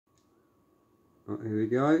Oh, here we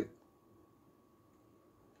go.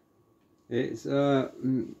 It's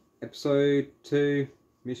episode 2,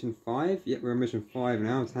 mission 5. Yep, we're on mission 5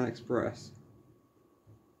 now. It's Han Express.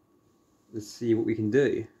 Let's see what we can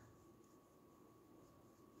do.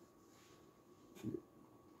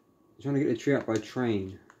 Trying to get the tree up by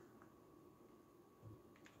train.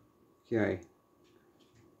 Okay.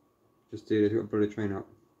 Let's do this. We've got to blow the train up.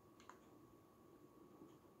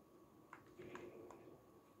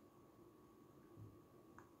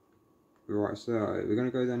 Right, so we're going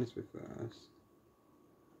to go down this way first.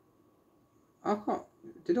 I can't.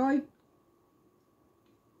 Did I?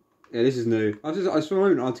 Yeah, this is new. I for a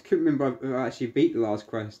moment, I couldn't remember if I actually beat the last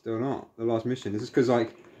quest or not. The last mission. This is because,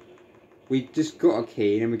 like, we just got a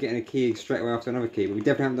key and then we're getting a key straight away after another key. But we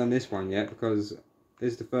definitely haven't done this one yet because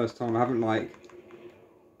this is the first time. I haven't, like.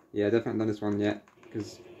 Yeah, definitely haven't done this one yet.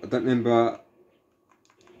 Because I don't remember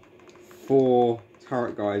 4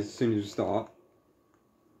 turret guys as soon as we start.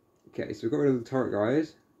 Okay, so we've got rid of the turret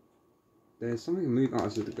guys. There's something moving. Oh,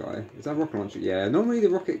 this is the guy. Is that a rocket launcher? Yeah, normally the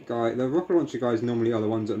rocket launcher guys normally are the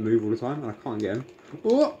ones that move all the time, and I can't get him.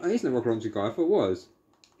 Oh, he's not a rocket launcher guy. I thought it was.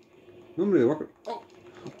 Normally the rocket.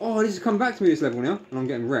 Oh, this has come back to me this level now, and I'm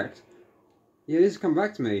getting wrecked. Yeah, this has come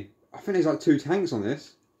back to me. I think there's like 2 tanks on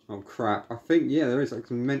this. Oh crap! I think there is like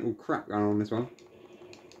some mental crap going on this one.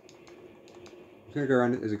 I'm gonna go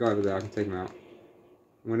around it. There's a guy over there. I can take him out.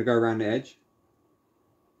 I'm gonna go around the edge.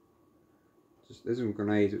 There's some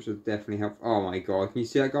grenades which will definitely help. Oh my god, can you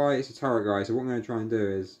see that guy? It's a turret guy, so what I'm going to try and do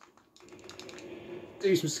is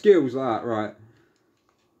do some skills like that, right.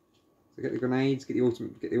 So get the grenades, get the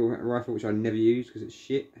ultimate rifle, which I never use because it's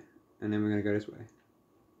shit, and then we're going to go this way.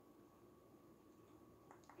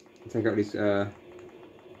 Take out these turret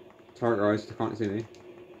guys, they can't see me.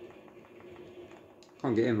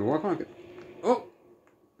 Can't get in, why can't I get... Oh!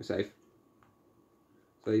 We're safe.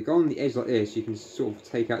 So you go on the edge like this, you can sort of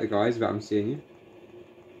take out the guys without them seeing you.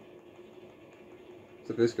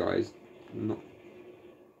 Except this guy is not...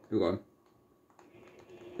 Who got him?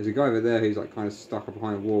 There's a guy over there who's like kind of stuck up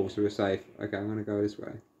behind a wall, so we're safe. Okay, I'm going to go this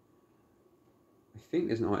way. I think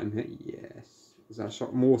there's an item here. Yes. Is that a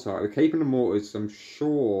shot mortar? We're keeping the mortars, so I'm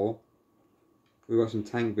sure we've got some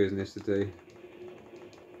tank business to do.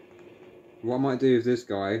 What I might do with this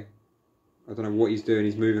guy, I don't know what he's doing,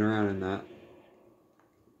 he's moving around in that.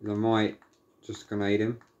 I might just grenade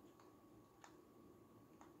him.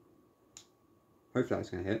 Hopefully that's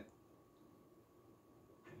going to hit.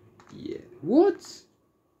 Yeah. What?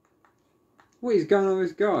 What is going on with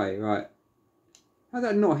this guy? Right. How did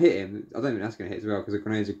that not hit him? I don't think that's going to hit as well because the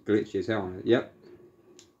grenades are glitchy as hell on it. Yep.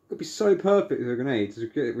 Got to be so perfect with the grenades.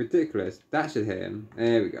 It's ridiculous. That should hit him.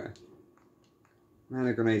 There we go. Man,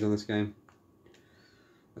 the grenades on this game.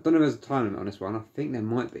 I don't know if there's a time limit on this one. I think there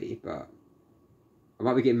might be, but I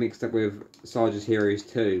might be getting mixed up with Sarge's Heroes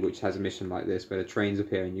 2, which has a mission like this where the trains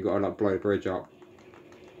appear and you've got to like blow the bridge up.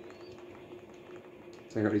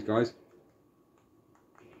 Take out these guys.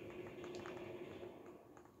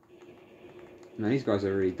 Man, these guys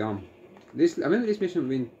are really dumb. I remember this mission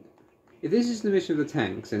being... If this is the mission of the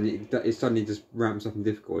tanks, then it suddenly just ramps up in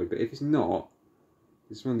difficulty. But if it's not,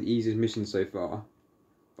 it's one of the easiest missions so far.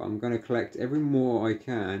 But I'm going to collect every more I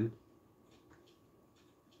can.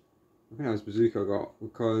 I think that was bazooka I got,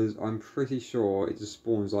 because I'm pretty sure it just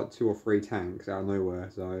spawns like 2 or 3 tanks out of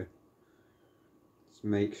nowhere, so just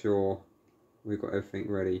make sure we've got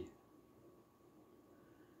everything ready.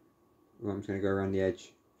 Well, I'm just going to go around the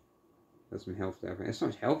edge. There's some health there. There's so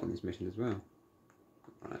much health on this mission as well.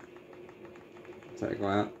 Right. Take a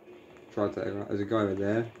guy out. Try to take a guy out. There's a guy over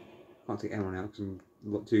there. Can't take anyone out because I'm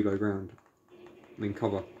too low ground. I'm in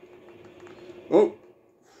cover. Oh!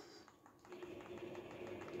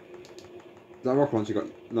 Is that a rocket launcher guy?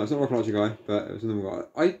 No, it's not a rocket launcher guy, but it was another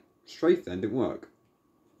guy. I strafed then, didn't work.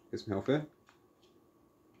 Get some health here.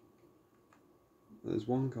 There's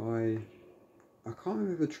one guy. I can't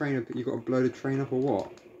remember if the train up. You got to blow the train up or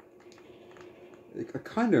what. I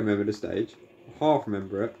kind of remember the stage. I half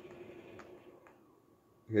remember it.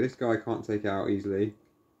 Okay, this guy I can't take out easily.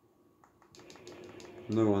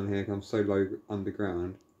 No one here because I'm so low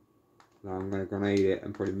underground. Now I'm going to grenade it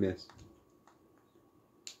and probably miss.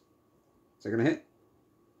 Is that going to hit?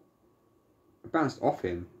 I bounced off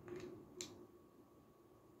him.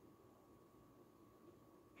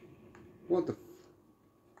 What the...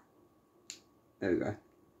 There we go.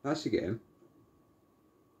 That should get him.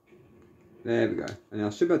 There we go. And I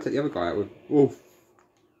should be able to take the other guy out with... Oof!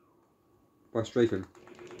 By strafing.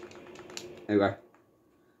 There we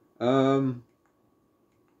go.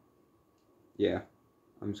 Yeah.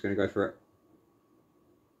 I'm just going to go for it.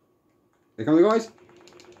 Here come the guys!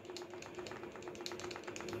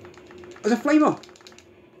 There's a flamer!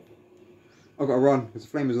 I've got to run, because the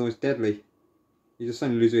flamer's almost deadly. You just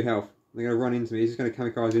suddenly lose your health. They're going to run into me. He's just going to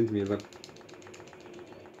kamikaze into me. Like...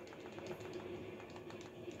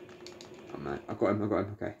 Oh man, I've got him,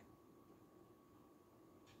 okay.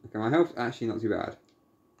 Okay, my health's actually not too bad.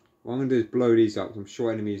 What I'm going to do is blow these up, because I'm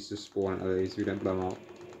sure enemies just spawn out of these if we don't blow them up.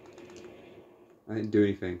 I didn't do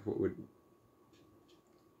anything. What would...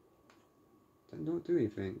 Don't do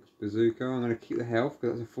anything. Bazooka, I'm going to keep the health,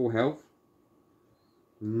 because that's a full health.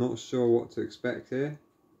 I'm not sure what to expect here.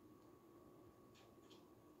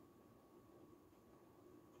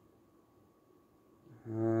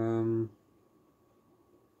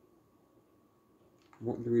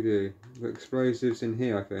 What do we do? We've got explosives in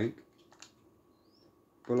here, I think.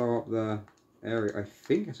 Blow up the area. I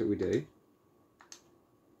think that's what we do.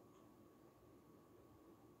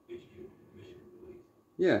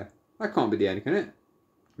 Yeah, that can't be the end, can it?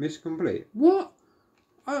 Mission complete. What?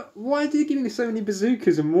 Why did he give me so many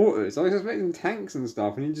bazookas and mortars? I was expecting tanks and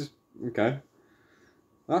stuff, and he just... Okay.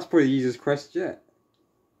 That's probably the easiest quest yet.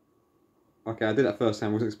 Okay, I did that first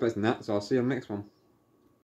time, wasn't expecting that, so I'll see you on the next one.